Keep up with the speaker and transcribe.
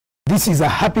This is a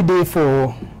happy day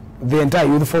for the entire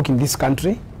youth folk in this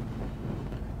country.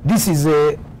 This is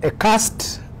a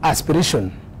CAS aspiration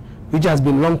which has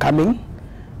been long coming,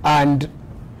 and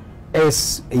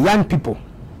as young people,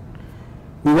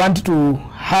 we want to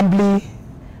humbly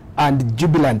and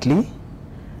jubilantly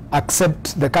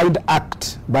accept the kind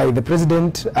act by the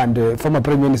President and former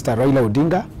Prime Minister Raila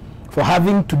Odinga for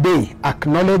having today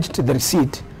acknowledged the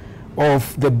receipt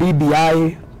of the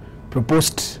BBI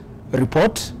proposed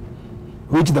report,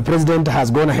 which the President has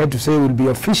gone ahead to say will be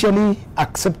officially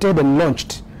accepted and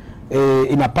launched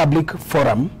in a public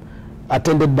forum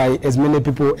attended by as many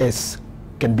people as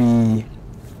can be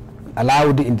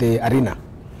allowed in the arena.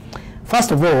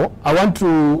 First of all, I want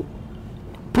to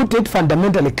put it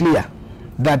fundamentally clear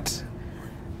that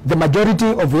the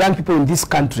majority of young people in this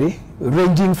country,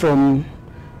 ranging from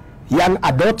young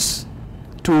adults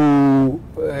to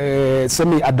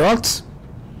semi-adults,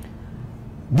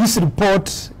 this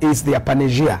report is their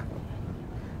panacea.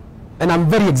 And I'm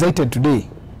very excited today.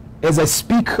 As I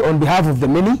speak on behalf of the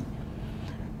many,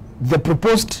 the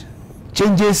proposed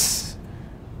changes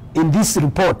in this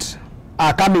report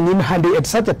are coming in handy at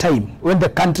such a time when the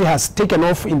country has taken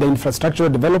off in the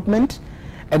infrastructural development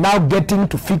and now getting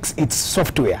to fix its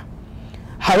software.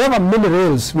 However many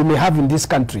rails we may have in this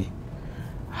country,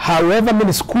 however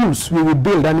many schools we will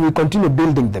build, and we continue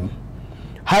building them,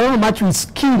 however much we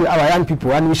skill our young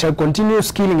people, and we shall continue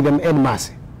skilling them en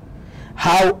masse,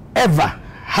 however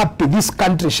happy this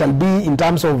country shall be in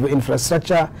terms of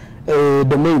infrastructure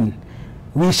domain,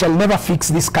 we shall never fix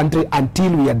this country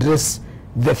until we address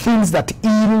the things that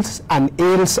ills and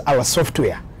ails our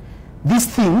software. These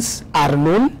things are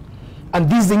known, and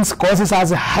these things causes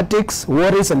us heartaches,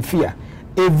 worries and fear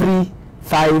every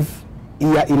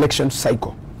 5-year election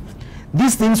cycle.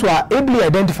 These things were ably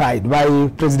identified by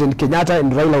President Kenyatta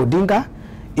and Raila Odinga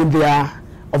in their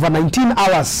over 19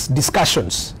 hours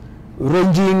discussions,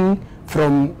 ranging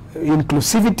from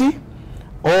inclusivity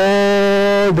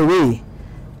all the way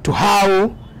to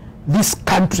how this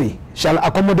country shall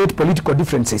accommodate political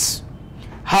differences,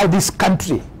 how this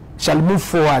country shall move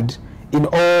forward in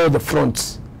all the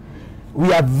fronts.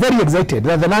 We are very excited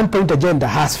that the 9-point agenda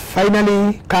has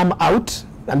finally come out,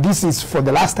 and this is for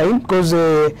the last time because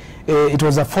it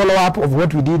was a follow-up of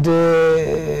what we did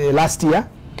last year,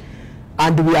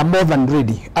 and we are more than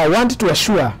ready. I want to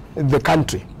assure the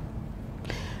country,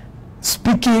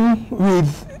 speaking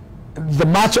with the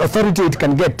much authority it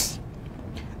can get,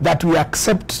 that we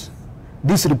accept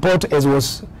this report as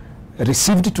was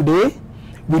received today.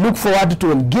 We look forward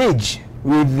to engage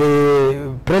with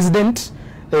the President,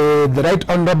 the Right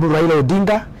Honorable Raila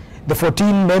Odinga, the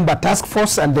 14-member task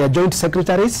force and their joint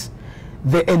secretaries,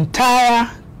 the entire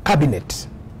cabinet,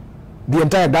 the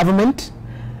entire government,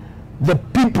 the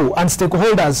people and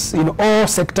stakeholders in all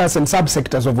sectors and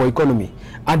subsectors of our economy.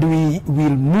 And we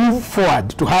will move forward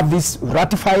to have this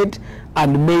ratified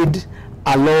and made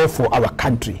a law for our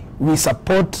country. We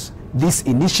support this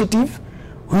initiative,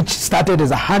 which started as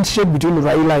a handshake between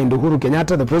Raila and Uhuru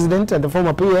Kenyatta, the President and the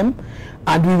former PM,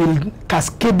 and we will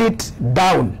cascade it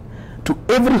down to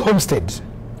every homestead,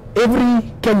 every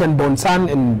Kenyan-born son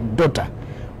and daughter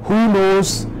who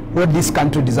knows what this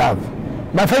country deserves.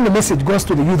 My final message goes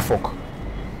to the youth folk.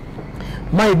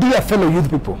 My dear fellow youth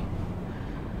people,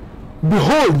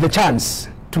 behold the chance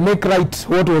to make right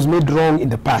what was made wrong in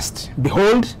the past.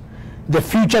 Behold the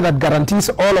future that guarantees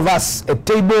all of us a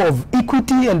table of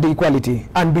equity and equality.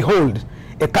 And behold,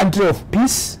 a country of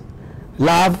peace,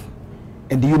 love,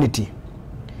 and unity.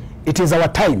 It is our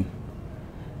time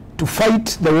to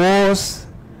fight the wars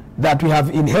that we have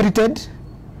inherited,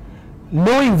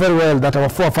 knowing very well that our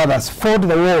forefathers fought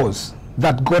the wars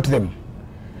that got them.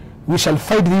 We shall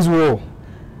fight this war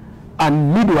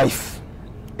and midwife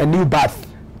a new birth,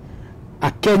 a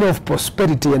Kenya of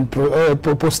prosperity and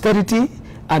posterity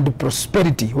and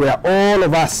prosperity, where all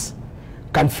of us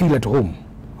can feel at home,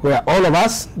 where all of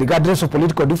us, regardless of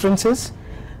political differences,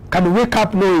 can wake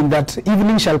up knowing that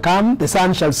evening shall come, the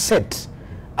sun shall set,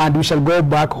 and we shall go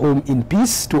back home in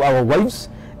peace to our wives,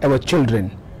 our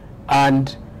children,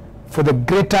 and for the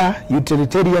greater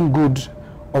utilitarian good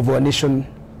of our nation,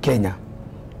 Kenya.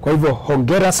 Kwa hivyo,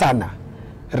 hongera sana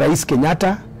Rais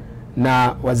Kenyatta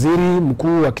na Waziri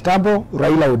Mkuu wa kitambo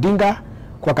Raila Odinga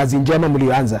kwa kazi njema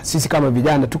mlioanza. Sisi kama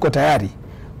vijana tuko tayari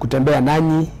kutembea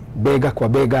nanyi bega kwa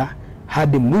bega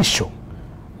hadi mwisho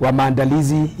wa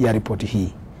maandalizi ya ripoti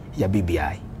hii ya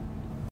BBI.